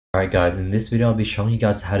Alright guys, in this video I'll be showing you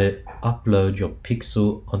guys how to upload your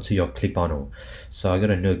pixel onto your ClickFunnels. So I got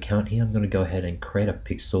a new account here. I'm going to go ahead and create a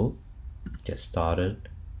pixel. Get started.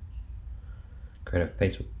 Create a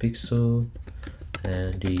Facebook pixel.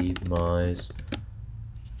 Andy Mize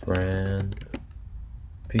brand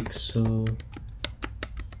pixel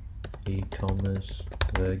e-commerce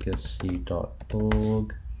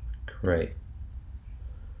legacy.org. Create.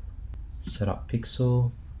 Set up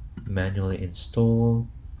pixel. Manually install.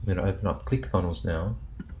 I'm going to open up ClickFunnels now.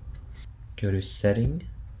 Go to setting.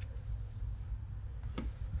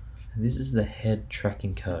 And this is the head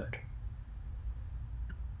tracking code.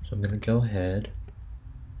 So I'm going to go ahead,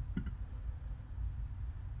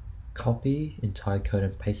 copy entire code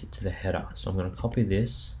and paste it to the header. So I'm going to copy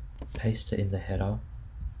this, paste it in the header,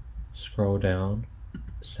 scroll down,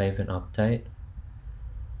 save and update,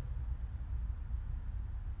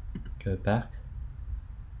 go back,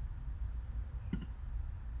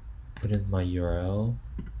 put in my URL.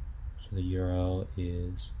 So the URL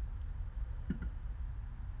is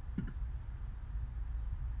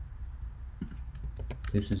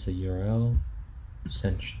this is the URL,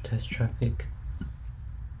 send test traffic,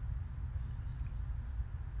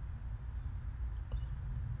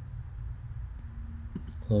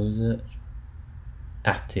 close it,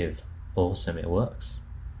 active, awesome, it works,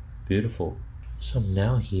 beautiful. So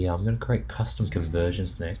now here I'm going to create custom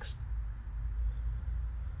conversions next.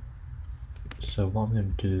 So what I'm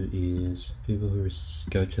going to do is people who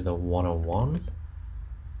go to the one-on-one,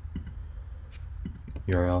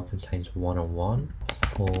 URL contains one-on-one,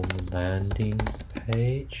 form landing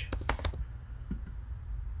page.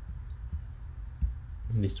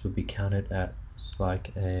 This would be counted as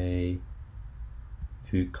like a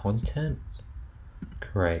view content.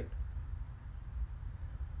 Great.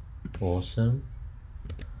 Awesome.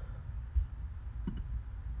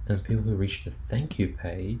 And people who reach the thank you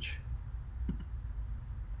page,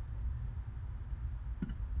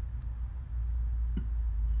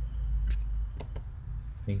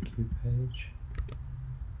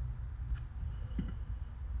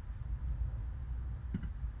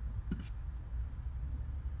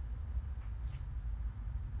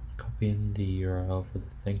 copy in the URL for the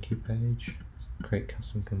thank you page, create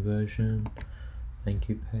custom conversion, thank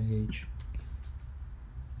you page,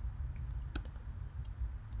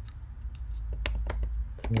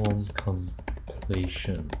 form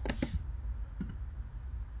completion.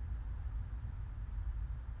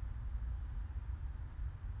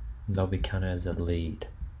 They'll be counted as a lead.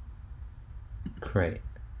 Great.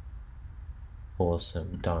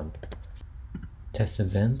 Awesome. Done. Test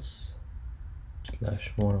events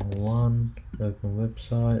 / one-on-one, open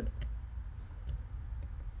website.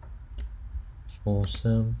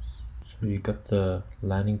 Awesome. So you got the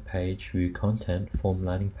landing page, view content, form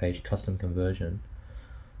landing page, custom conversion.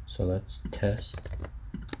 So let's test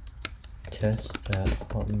at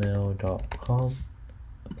hotmail.com.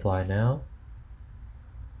 Apply now.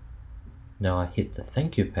 Now I hit the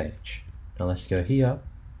thank you page. Now let's go here.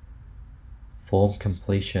 Form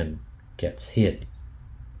completion gets hit.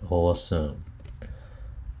 Awesome.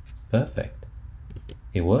 Perfect.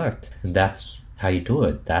 It worked. And that's how you do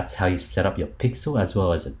it. That's how you set up your pixel as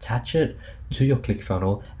well as attach it to your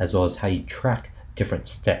ClickFunnels, as well as how you track different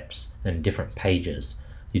steps and different pages.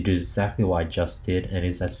 You do exactly what I just did, and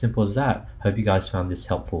it's as simple as that. Hope you guys found this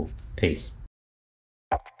helpful. Peace.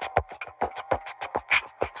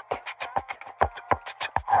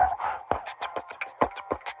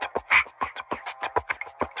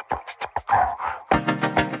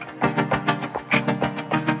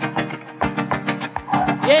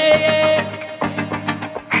 Yeah, yeah.